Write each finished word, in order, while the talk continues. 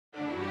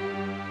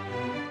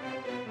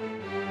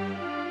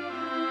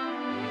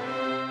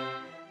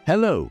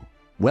Hello,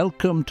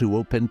 welcome to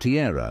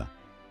Opentiera.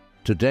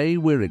 Today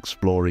we're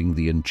exploring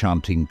the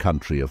enchanting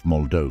country of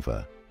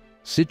Moldova.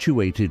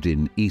 Situated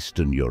in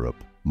Eastern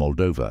Europe,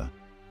 Moldova,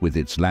 with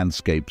its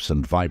landscapes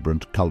and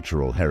vibrant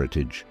cultural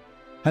heritage,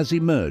 has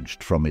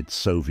emerged from its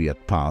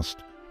Soviet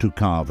past to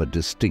carve a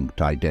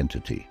distinct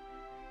identity.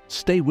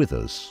 Stay with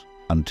us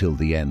until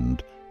the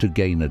end to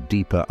gain a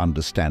deeper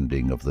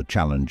understanding of the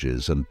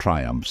challenges and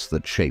triumphs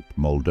that shape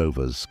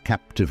Moldova's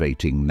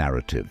captivating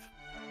narrative.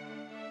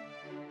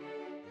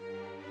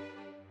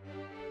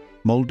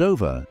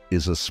 Moldova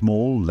is a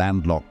small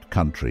landlocked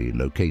country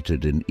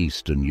located in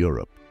Eastern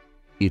Europe.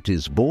 It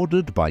is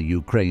bordered by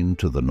Ukraine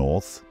to the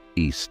north,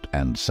 east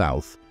and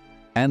south,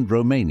 and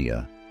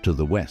Romania to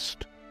the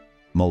west.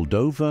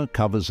 Moldova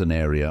covers an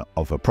area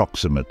of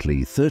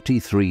approximately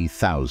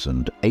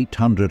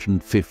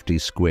 33,850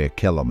 square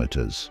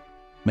kilometers,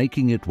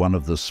 making it one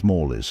of the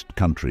smallest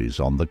countries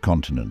on the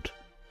continent.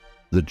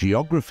 The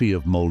geography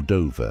of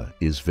Moldova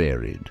is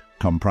varied,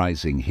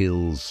 comprising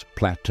hills,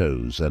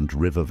 plateaus and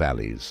river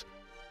valleys.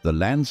 The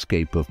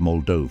landscape of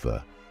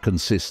Moldova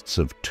consists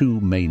of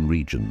two main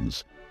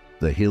regions,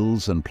 the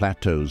hills and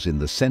plateaus in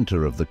the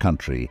center of the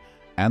country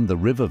and the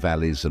river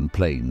valleys and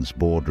plains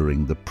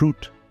bordering the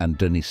Prut and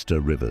Transnistria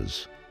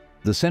rivers.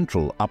 The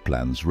central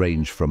uplands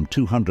range from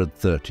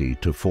 230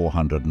 to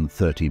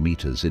 430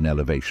 meters in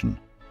elevation.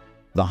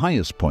 The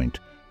highest point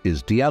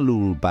is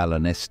Dealul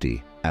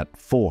Balanesti at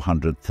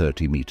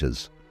 430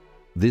 meters.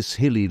 This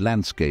hilly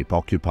landscape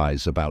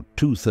occupies about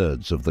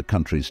two-thirds of the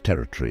country's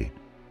territory.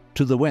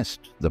 To the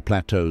west, the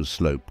plateaus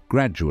slope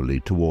gradually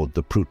toward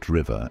the Prut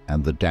River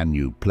and the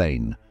Danube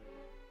Plain.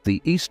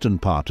 The eastern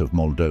part of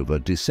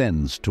Moldova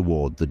descends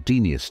toward the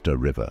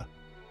Transnistria River.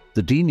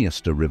 The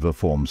Transnistria River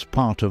forms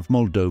part of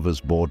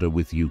Moldova's border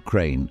with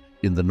Ukraine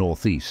in the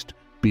northeast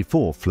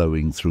before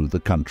flowing through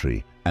the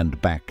country and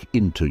back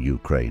into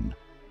Ukraine.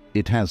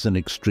 It has an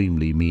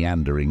extremely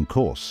meandering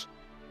course.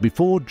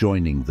 Before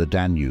joining the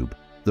Danube,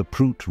 the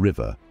Prut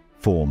River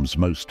forms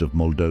most of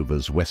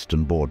Moldova's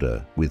western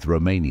border with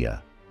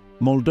Romania.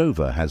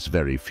 Moldova has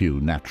very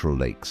few natural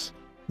lakes,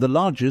 the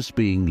largest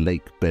being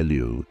Lake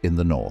Beleu in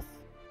the north.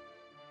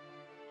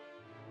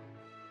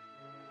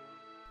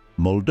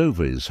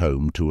 Moldova is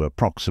home to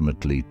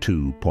approximately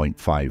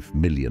 2.5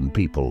 million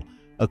people,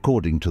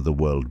 according to the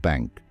World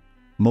Bank.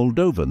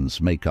 Moldovans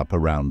make up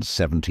around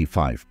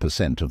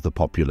 75% of the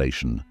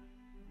population.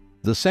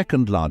 The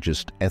second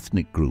largest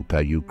ethnic group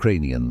are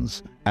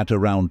Ukrainians, at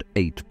around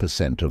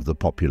 8% of the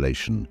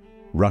population.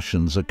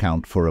 Russians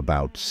account for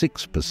about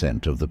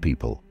 6% of the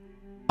people.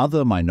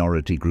 Other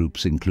minority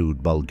groups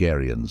include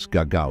Bulgarians,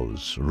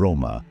 Gagauz,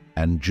 Roma,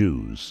 and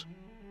Jews.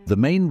 The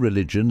main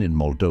religion in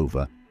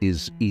Moldova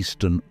is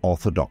Eastern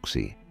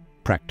Orthodoxy,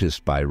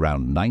 practiced by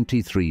around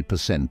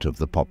 93% of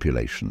the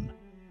population.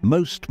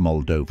 Most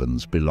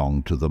Moldovans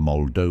belong to the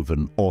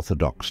Moldovan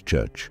Orthodox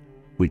Church,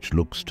 which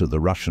looks to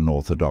the Russian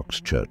Orthodox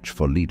Church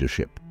for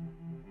leadership.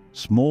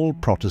 Small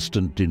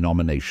Protestant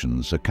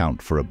denominations account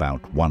for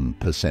about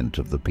 1%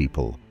 of the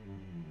people.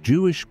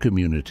 Jewish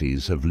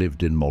communities have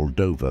lived in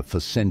Moldova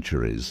for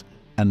centuries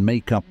and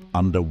make up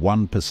under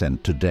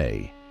 1%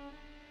 today.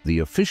 The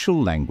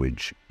official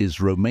language is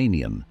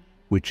Romanian,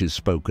 which is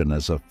spoken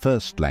as a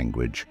first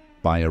language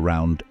by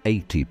around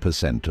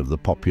 80% of the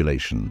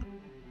population.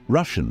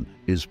 Russian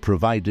is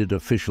provided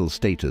official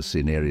status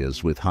in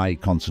areas with high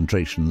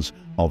concentrations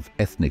of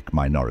ethnic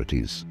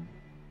minorities.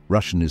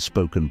 Russian is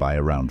spoken by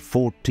around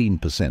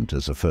 14%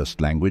 as a first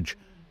language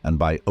and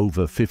by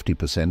over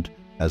 50%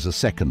 as a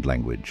second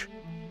language.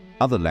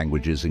 Other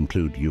languages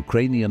include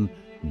Ukrainian,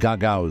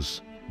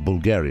 Gagauz,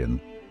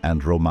 Bulgarian,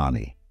 and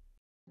Romani.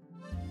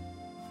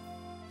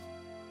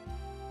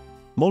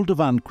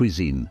 Moldovan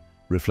cuisine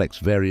reflects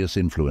various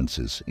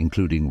influences,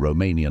 including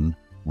Romanian,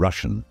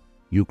 Russian,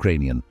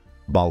 Ukrainian,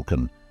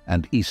 Balkan,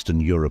 and Eastern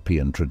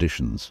European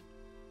traditions.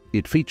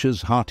 It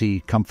features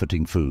hearty,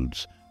 comforting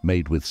foods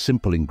made with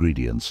simple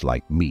ingredients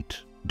like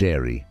meat,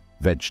 dairy,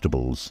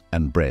 vegetables,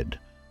 and bread.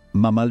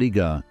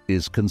 Mămăligă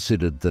is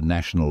considered the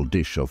national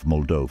dish of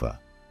Moldova.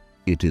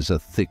 It is a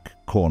thick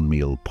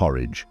cornmeal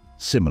porridge,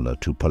 similar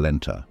to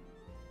polenta.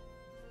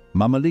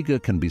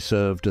 Mămăligă can be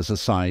served as a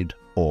side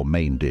or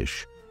main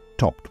dish,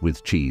 topped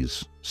with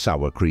cheese,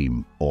 sour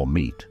cream, or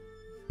meat.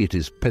 It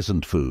is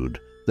peasant food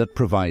that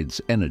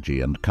provides energy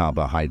and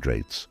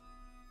carbohydrates.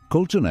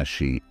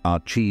 Coltunașii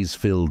are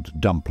cheese-filled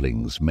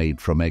dumplings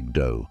made from egg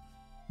dough.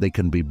 They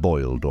can be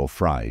boiled or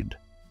fried.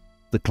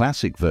 The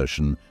classic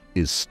version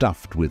is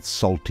stuffed with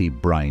salty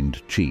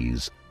brined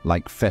cheese,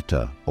 like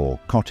feta or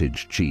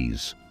cottage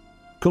cheese.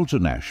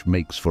 Coltunaș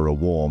makes for a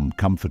warm,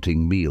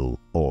 comforting meal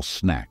or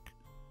snack.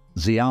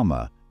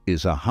 Zeama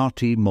is a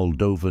hearty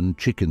Moldovan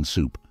chicken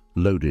soup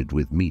loaded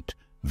with meat,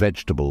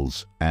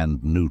 vegetables,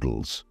 and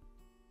noodles.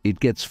 It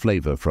gets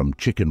flavor from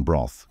chicken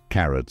broth,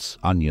 carrots,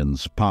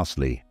 onions,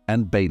 parsley,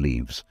 and bay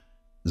leaves.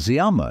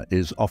 Zeama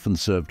is often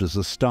served as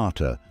a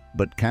starter,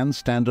 but can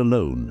stand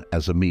alone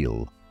as a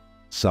meal.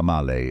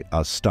 Sarmale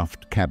are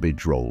stuffed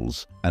cabbage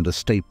rolls and a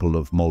staple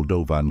of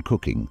Moldovan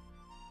cooking.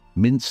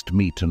 Minced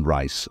meat and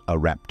rice are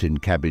wrapped in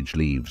cabbage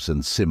leaves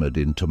and simmered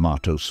in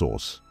tomato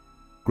sauce.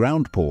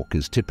 Ground pork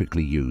is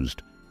typically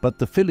used, but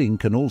the filling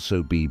can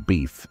also be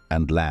beef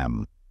and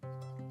lamb.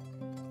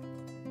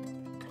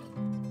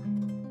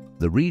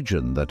 The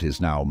region that is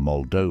now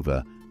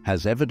Moldova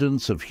has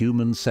evidence of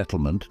human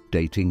settlement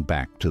dating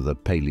back to the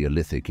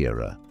Paleolithic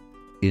era.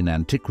 In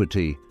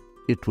antiquity,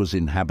 it was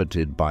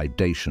inhabited by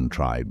Dacian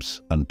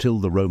tribes until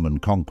the Roman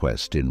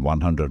conquest in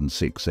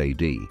 106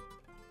 AD.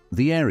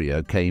 The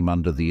area came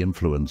under the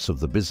influence of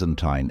the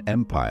Byzantine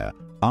Empire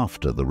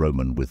after the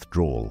Roman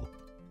withdrawal.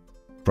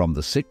 From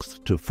the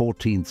 6th to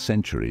 14th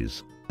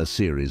centuries, a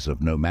series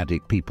of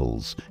nomadic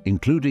peoples,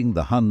 including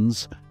the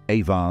Huns,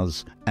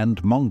 Avars,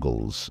 and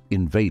Mongols,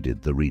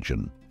 invaded the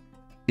region.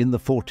 In the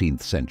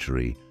 14th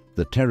century,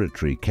 the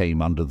territory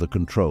came under the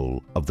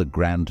control of the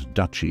Grand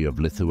Duchy of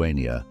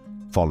Lithuania,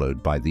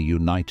 followed by the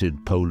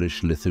United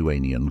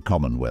Polish-Lithuanian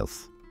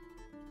Commonwealth.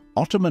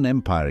 Ottoman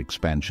Empire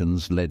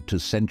expansions led to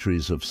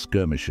centuries of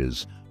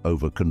skirmishes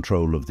over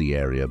control of the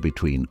area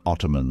between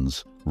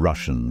Ottomans,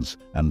 Russians,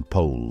 and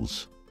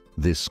Poles.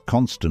 This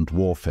constant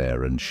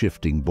warfare and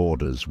shifting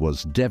borders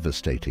was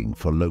devastating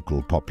for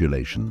local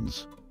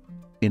populations.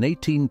 In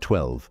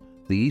 1812,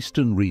 the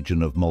eastern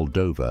region of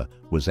Moldova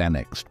was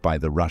annexed by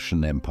the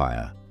Russian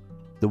Empire.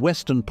 The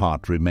western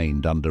part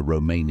remained under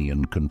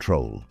Romanian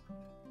control.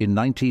 In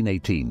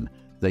 1918,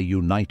 they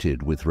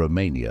united with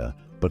Romania,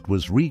 but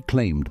was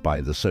reclaimed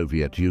by the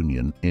Soviet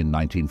Union in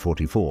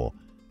 1944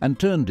 and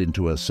turned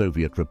into a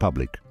Soviet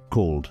republic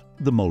called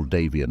the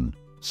Moldavian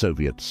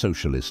Soviet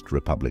Socialist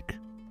Republic.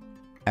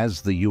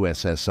 As the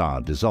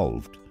USSR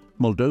dissolved,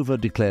 Moldova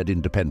declared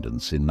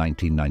independence in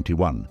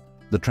 1991.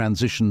 The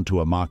transition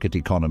to a market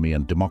economy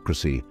and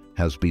democracy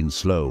has been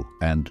slow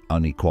and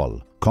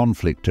unequal.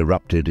 Conflict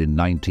erupted in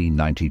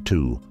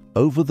 1992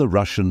 over the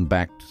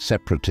Russian-backed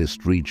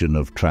separatist region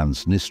of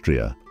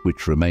Transnistria,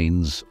 which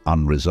remains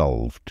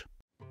unresolved.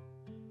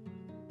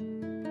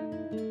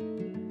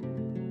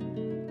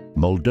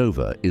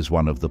 Moldova is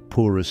one of the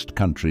poorest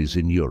countries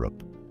in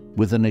Europe,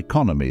 with an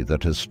economy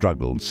that has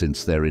struggled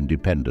since their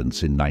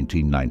independence in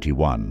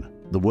 1991.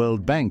 The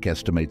World Bank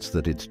estimates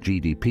that its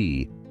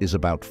GDP is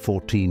about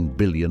 $14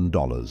 billion.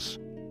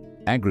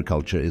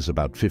 Agriculture is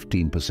about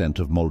 15%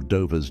 of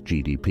Moldova's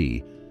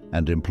GDP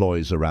and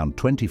employs around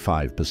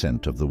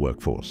 25% of the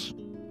workforce.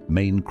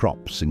 Main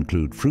crops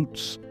include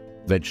fruits,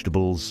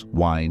 vegetables,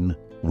 wine,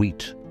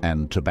 wheat,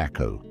 and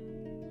tobacco.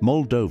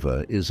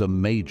 Moldova is a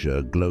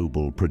major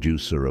global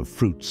producer of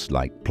fruits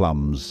like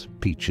plums,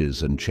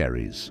 peaches, and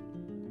cherries.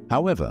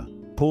 However,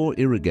 poor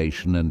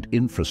irrigation and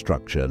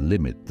infrastructure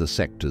limit the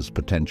sector's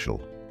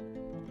potential.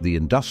 The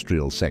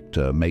industrial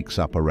sector makes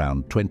up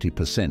around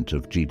 20%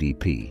 of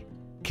GDP.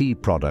 Key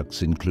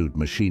products include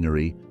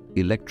machinery,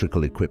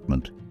 electrical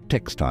equipment,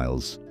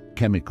 textiles,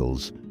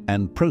 chemicals,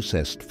 and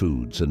processed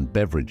foods and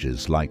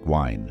beverages like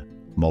wine.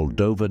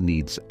 Moldova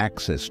needs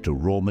access to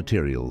raw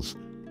materials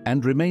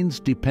and remains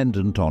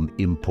dependent on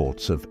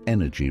imports of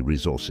energy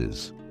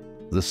resources.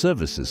 The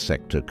services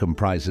sector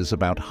comprises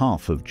about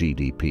half of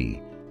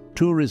GDP.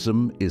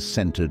 Tourism is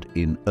centered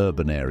in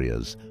urban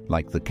areas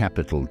like the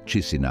capital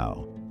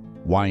Chisinau.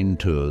 Wine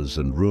tours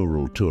and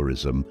rural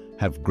tourism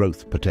have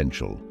growth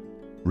potential.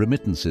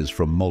 Remittances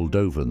from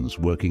Moldovans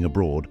working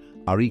abroad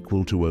are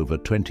equal to over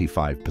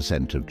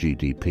 25% of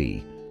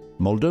GDP.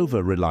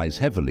 Moldova relies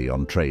heavily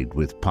on trade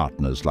with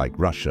partners like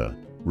Russia,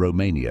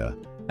 Romania,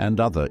 and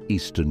other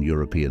Eastern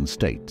European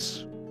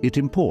states. It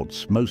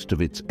imports most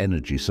of its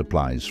energy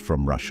supplies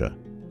from Russia.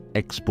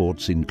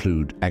 Exports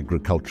include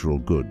agricultural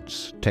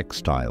goods,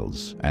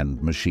 textiles,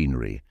 and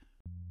machinery.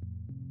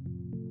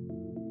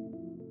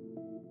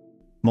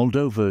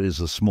 Moldova is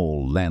a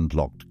small,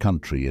 landlocked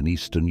country in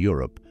Eastern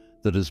Europe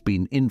that has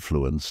been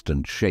influenced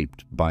and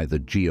shaped by the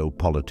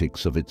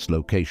geopolitics of its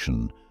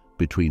location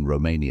between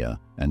Romania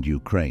and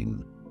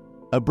Ukraine.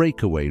 A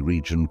breakaway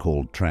region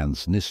called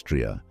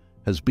Transnistria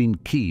has been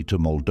key to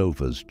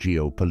Moldova's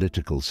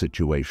geopolitical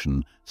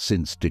situation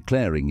since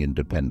declaring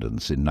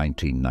independence in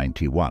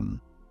 1991.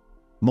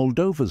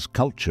 Moldova's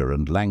culture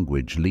and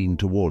language lean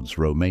towards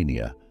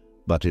Romania,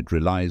 but it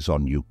relies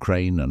on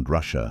Ukraine and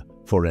Russia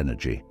for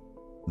energy.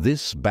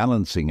 This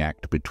balancing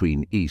act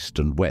between East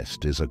and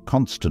West is a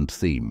constant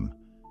theme.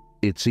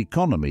 Its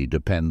economy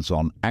depends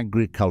on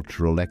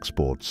agricultural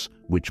exports,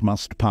 which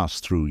must pass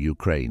through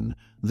Ukraine.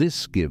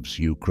 This gives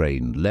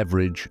Ukraine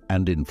leverage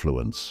and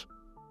influence.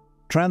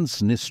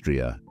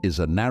 Transnistria is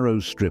a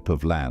narrow strip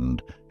of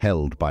land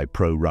held by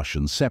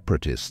pro-Russian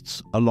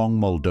separatists along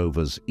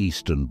Moldova's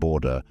eastern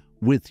border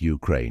with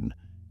Ukraine.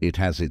 It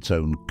has its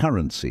own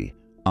currency,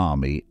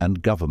 army,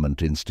 and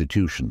government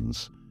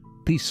institutions.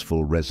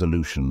 Peaceful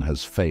resolution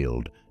has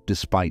failed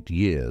despite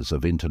years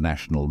of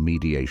international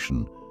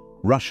mediation.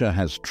 Russia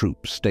has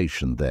troops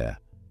stationed there,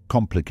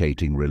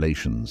 complicating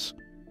relations.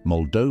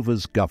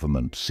 Moldova's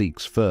government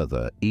seeks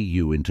further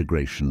EU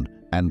integration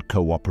and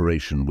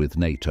cooperation with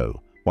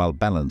NATO, while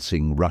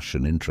balancing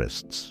Russian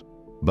interests.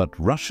 But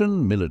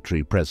Russian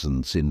military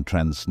presence in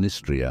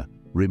Transnistria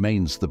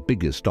remains the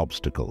biggest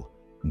obstacle.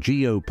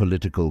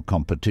 Geopolitical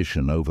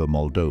competition over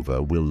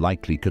Moldova will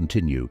likely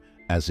continue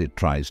as it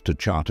tries to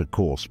chart a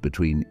course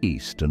between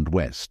East and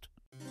West.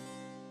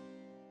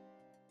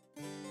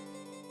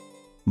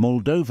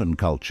 Moldovan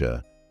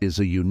culture is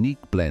a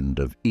unique blend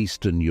of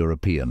Eastern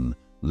European,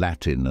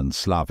 Latin and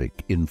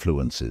Slavic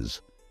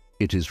influences.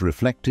 It is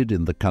reflected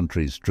in the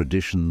country's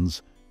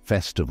traditions,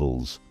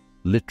 festivals,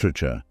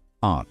 literature,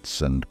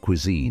 arts and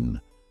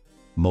cuisine.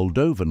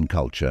 Moldovan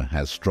culture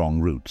has strong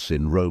roots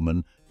in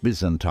Roman,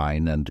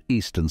 Byzantine and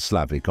Eastern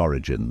Slavic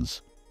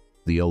origins.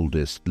 The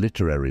oldest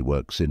literary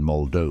works in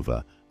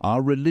Moldova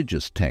are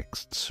religious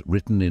texts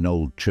written in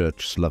Old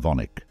Church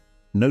Slavonic.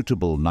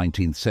 Notable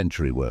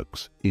 19th-century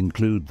works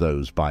include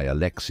those by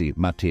Alexei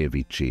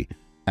Matveyevici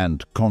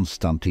and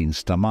Constantin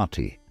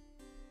Stamati.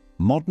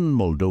 Modern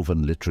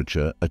Moldovan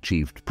literature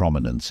achieved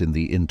prominence in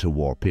the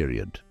interwar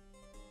period.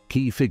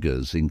 Key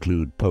figures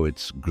include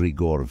poets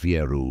Grigore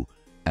Vieru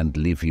and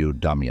Liviu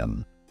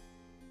Damian.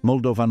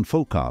 Moldovan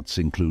folk arts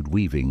include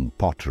weaving,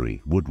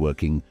 pottery,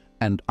 woodworking,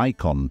 and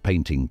icon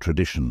painting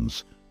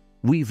traditions.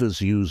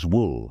 Weavers use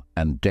wool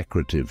and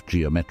decorative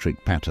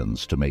geometric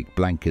patterns to make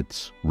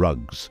blankets,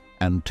 rugs,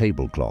 and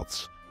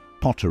tablecloths.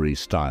 Pottery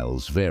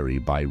styles vary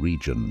by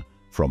region,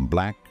 from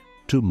black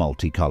to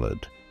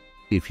multicolored.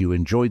 If you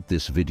enjoyed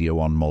this video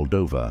on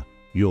Moldova,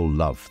 you'll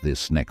love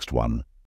this next one.